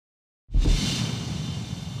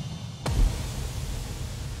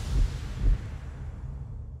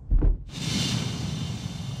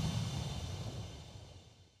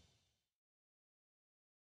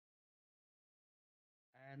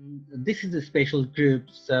And this is a special group.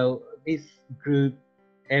 So this group,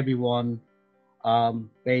 everyone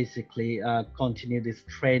basically continue this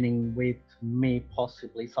training with me,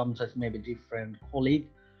 possibly sometimes maybe different colleague,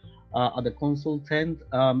 other consultant.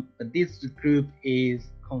 This group is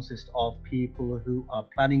consists of people who are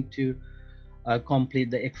planning to complete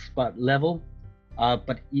the expert level,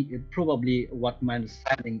 but probably what my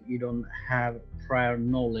understanding, you don't have prior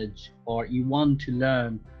knowledge or you want to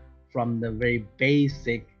learn from the very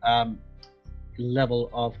basic level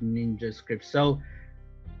of NinjaScript. So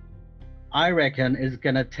I reckon it's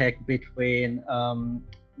gonna take between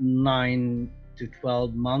 9 to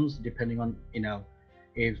 12 months, depending on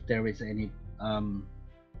if there is any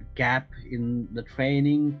gap in the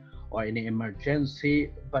training or any emergency.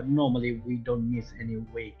 But normally we don't miss any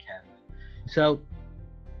weekend. So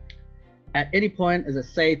at any point, as I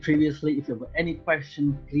said previously, if you have any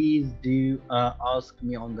question, please do ask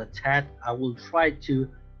me on the chat. I will try to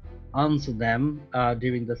answer them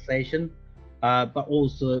during the session, but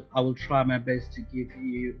also I will try my best to give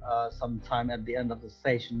you some time at the end of the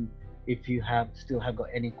session if you still have got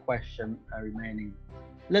any question remaining.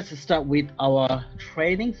 Let's start with our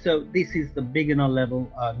training. So this is the beginner level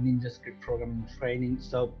NinjaScript programming training.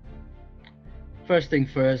 So first thing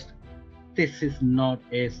first, this is not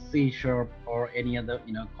a C# or any other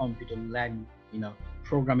computer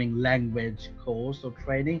programming language course or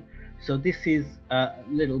training. So this is a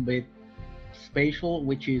little bit special,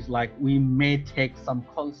 which is like we may take some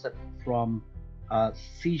concept from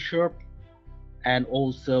C#, and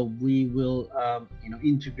also we will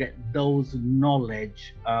integrate those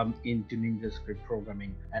knowledge into NinjaScript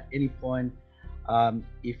programming. At any point,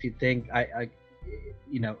 if you think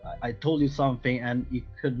I told you something and you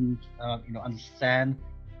couldn't understand,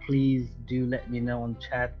 please do let me know on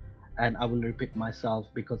chat, and I will repeat myself,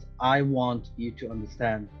 because I want you to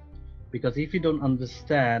understand. Because if you don't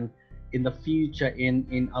understand, in the future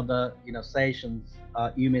in other sessions,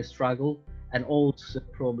 you may struggle, and also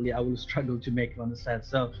probably I will struggle to make you understand.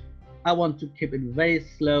 So I want to keep it very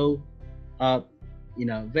slow,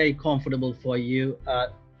 very comfortable for you,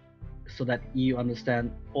 so that you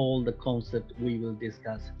understand all the concepts we will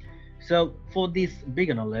discuss. So for this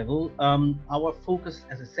beginner level, our focus,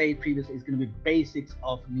 as I said previously, is going to be basics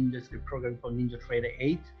of NinjaScript programming for NinjaTrader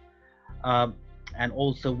 8. And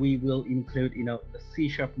also we will include the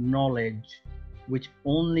C# knowledge, which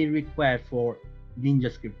only required for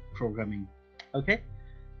NinjaScript programming. Okay,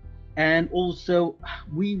 and also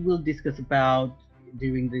we will discuss about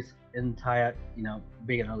during this entire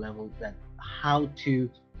beginner level that how to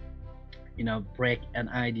break an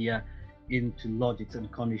idea into logics and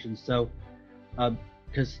conditions. So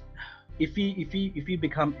because if you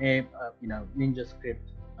become a NinjaScript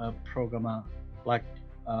programmer, like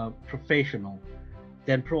professional,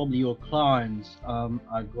 then probably your clients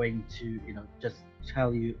are going to just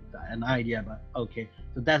tell you an idea about, okay,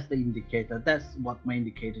 so that's the indicator, that's what my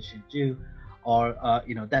indicator should do, or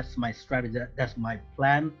that's my strategy, that's my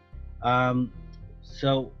plan.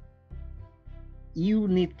 So you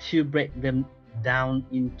need to break them down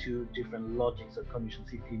into different logics or conditions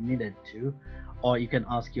if you needed to, or you can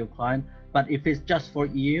ask your client. But if it's just for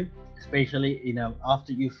you, especially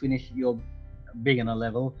after you finish your beginner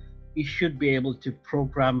level, you should be able to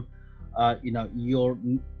program your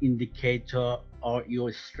indicator or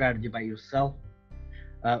your strategy by yourself.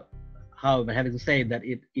 However, having said that,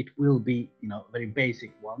 it will be very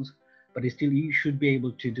basic ones, but still you should be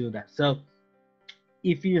able to do that. So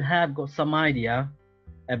if you have got some idea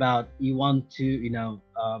about you want to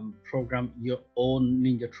program your own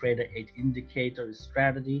NinjaTrader 8 indicator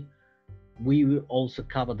strategy, we will also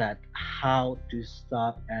cover that, how to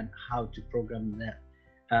start and how to program that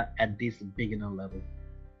at this beginner level.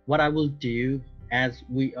 What I will do, as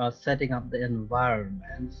we are setting up the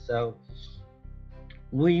environment, so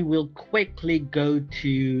we will quickly go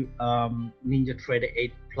to NinjaTrader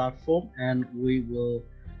 8 platform, and we will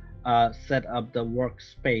set up the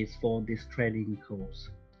workspace for this training course.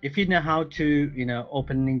 If you know how to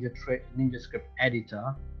open NinjaScript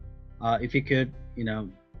editor, if you could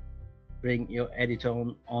bring your editor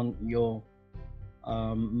on your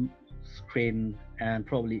screen, and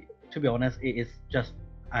probably, to be honest, it is just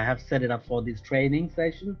I have set it up for this training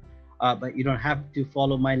session, but you don't have to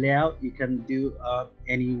follow my layout. You can do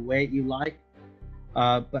any way you like,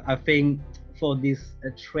 but I think for this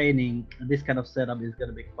training, this kind of setup is going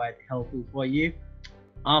to be quite helpful for you.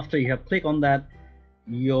 After you have clicked on that,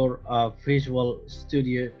 your Visual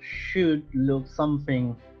Studio should look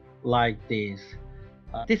something like this.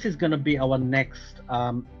 This is going to be our next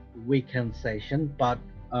weekend session, but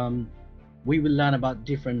we will learn about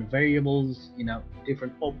different variables,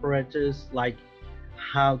 different operators, like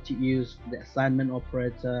how to use the assignment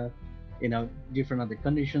operator, different other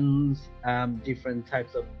conditions, different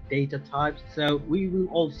types of data types. So we will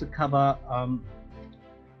also cover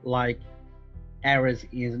like errors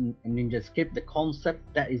in NinjaScript, the concept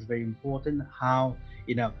that is very important, how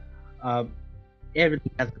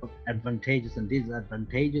everything has got advantages and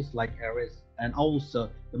disadvantages like errors, and also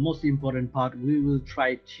the most important part, we will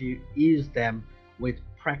try to use them with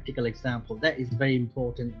practical example. That is very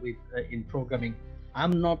important with in programming.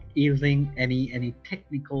 I'm not using any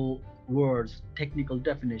technical words, technical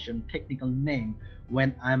definition, technical name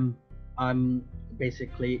when I'm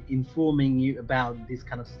basically informing you about this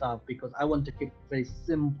kind of stuff, because I want to keep it very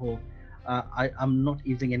simple. I'm not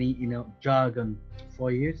using any jargon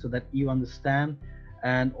for you so that you understand,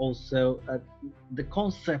 and also the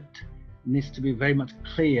concept needs to be very much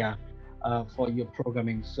clear for your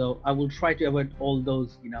programming. So I will try to avoid all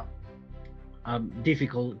those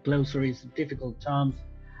difficult glossaries, difficult terms.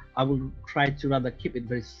 I will try to rather keep it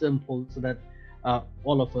very simple so that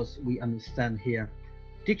all of us we understand here.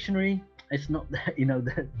 Dictionary, it's not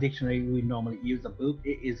the dictionary we normally use, a book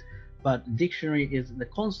it is, but dictionary is the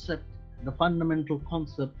concept, the fundamental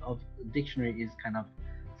concept of dictionary is kind of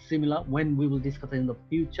similar. When we will discuss it in the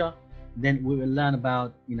future, then we will learn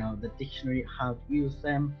about the dictionary, how to use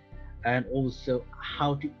them, and also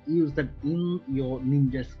how to use them in your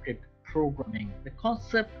NinjaScript programming. The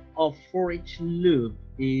concept of for each loop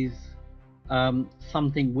is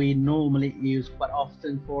something we normally use quite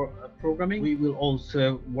often for programming. We will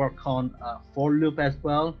also work on for loop as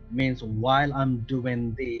well. Means while I'm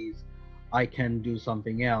doing this, I can do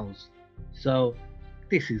something else. So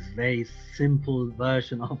this is very simple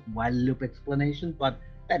version of while loop explanation, but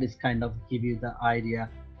that is kind of give you the idea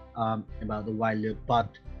about the while loop. But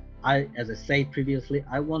as I said previously,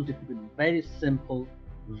 I want to keep it very simple,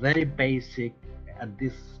 very basic at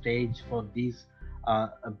this stage for this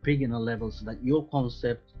a beginner level, so that your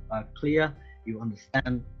concepts are clear, you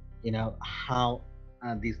understand how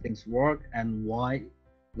these things work and why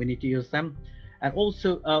we need to use them. And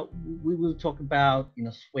also we will talk about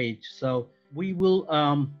switch. So we will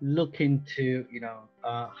look into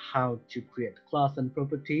how to create class and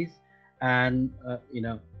properties, and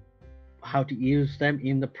how to use them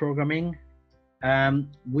in the programming.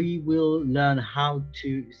 We will learn how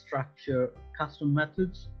to structure custom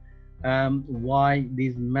methods, why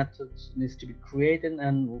these methods needs to be created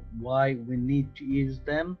and why we need to use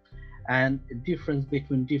them, and the difference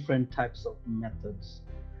between different types of methods.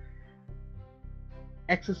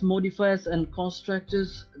 Access modifiers and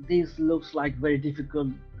constructors, this looks like very difficult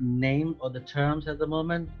name or the terms at the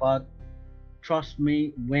moment, but trust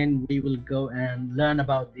me, when we will go and learn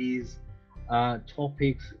about these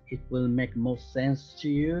topics, it will make more sense to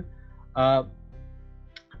you.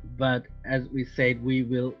 But as we said, we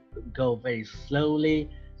will go very slowly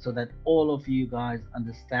so that all of you guys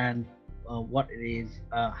understand what it is,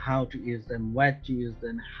 how to use them, where to use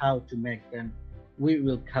them, how to make them. We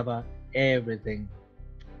will cover everything.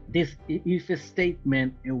 This if a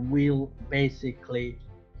statement will basically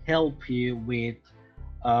help you with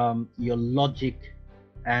your logic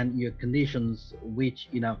and your conditions, which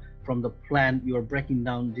from the plan you're breaking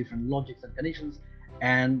down different logics and conditions,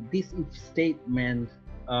 and this if statement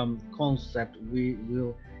concept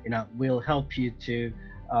will help you to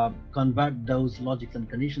convert those logics and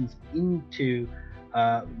conditions into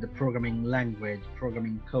the programming language,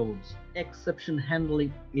 programming codes. Exception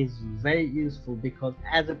handling is very useful because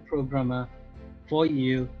as a programmer, for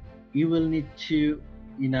you will need to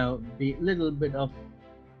be a little bit of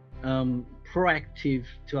proactive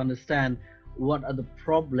to understand what are the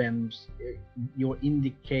problems your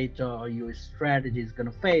indicator or your strategy is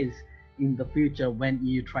going to face in the future when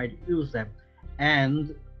you try to use them.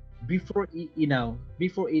 And before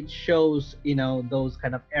it shows those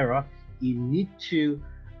kind of error, you need to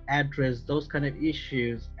address those kind of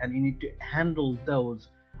issues and you need to handle those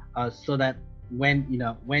so that when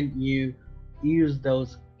you use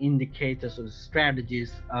those indicators or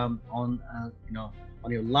strategies on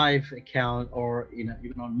your live account or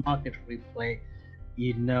even on market replay,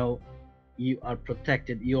 you are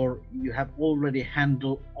protected. You have already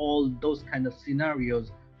handled all those kind of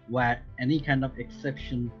scenarios where any kind of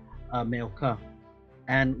exception may occur,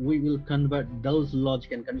 and we will convert those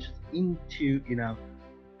logic and conditions into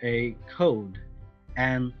a code,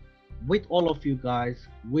 and with all of you guys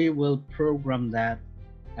we will program that,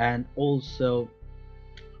 and also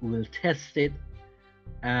we'll test it,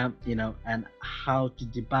 and how to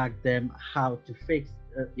debug them, how to fix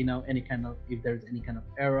any kind of, if there's any kind of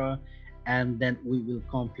error, and then we will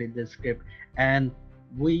complete the script and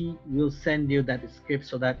we will send you that script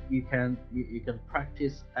so that you can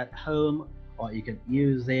practice at home or you can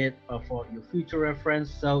use it for your future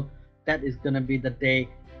reference. So that is going to be the day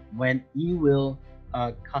when you will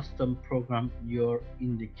custom program your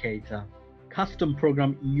indicator, custom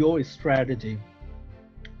program your strategy,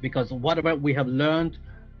 because whatever we have learned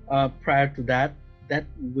prior to that, that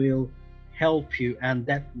will help you and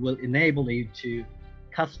that will enable you to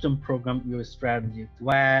custom program your strategy,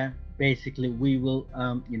 where basically we will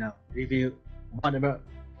review whatever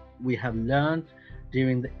we have learned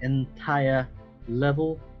during the entire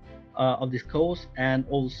level of this course. And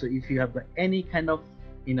also if you have any kind of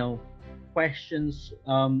questions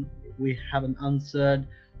we haven't answered,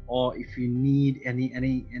 or if you need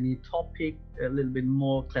any topic a little bit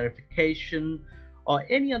more clarification, or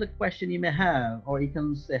any other question you may have, or you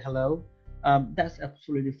can say hello, that's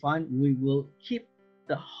absolutely fine. We will keep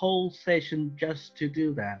the whole session just to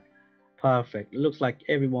do that. Perfect. It looks like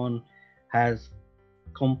everyone has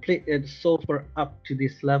completed so far up to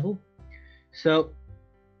this level. So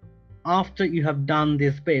after you have done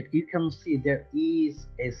this bit, you can see there is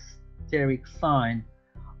a asterisk sign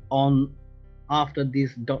on after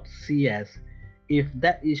this .cs. If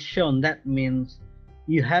that is shown, that means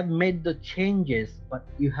you have made the changes but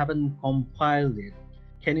you haven't compiled it.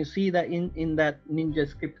 Can you see that in that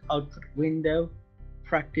NinjaScript output window,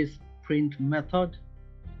 practice print method?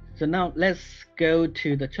 So now let's go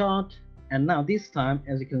to the chart, and now this time,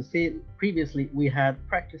 as you can see, previously we had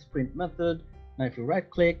practice print method. Now if you right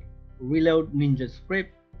click, reload NinjaScript,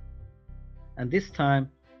 and this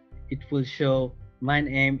time it will show my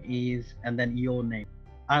name is, and then your name.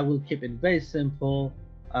 I will keep it very simple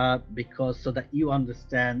because so that you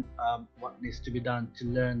understand what needs to be done to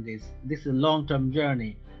learn this. This is a long-term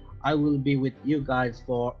journey. I will be with you guys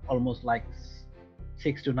for almost like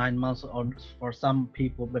 6 to 9 months, or for some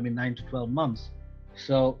people maybe 9 to 12 months.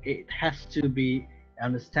 So it has to be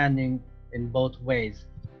understanding in both ways.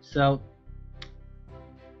 So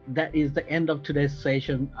that is the end of today's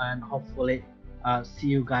session, and hopefully see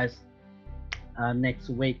you guys next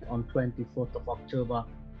week on 24th of October,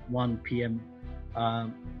 1 p.m.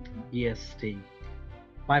 BST.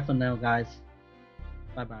 Bye for now, guys.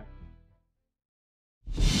 Bye bye.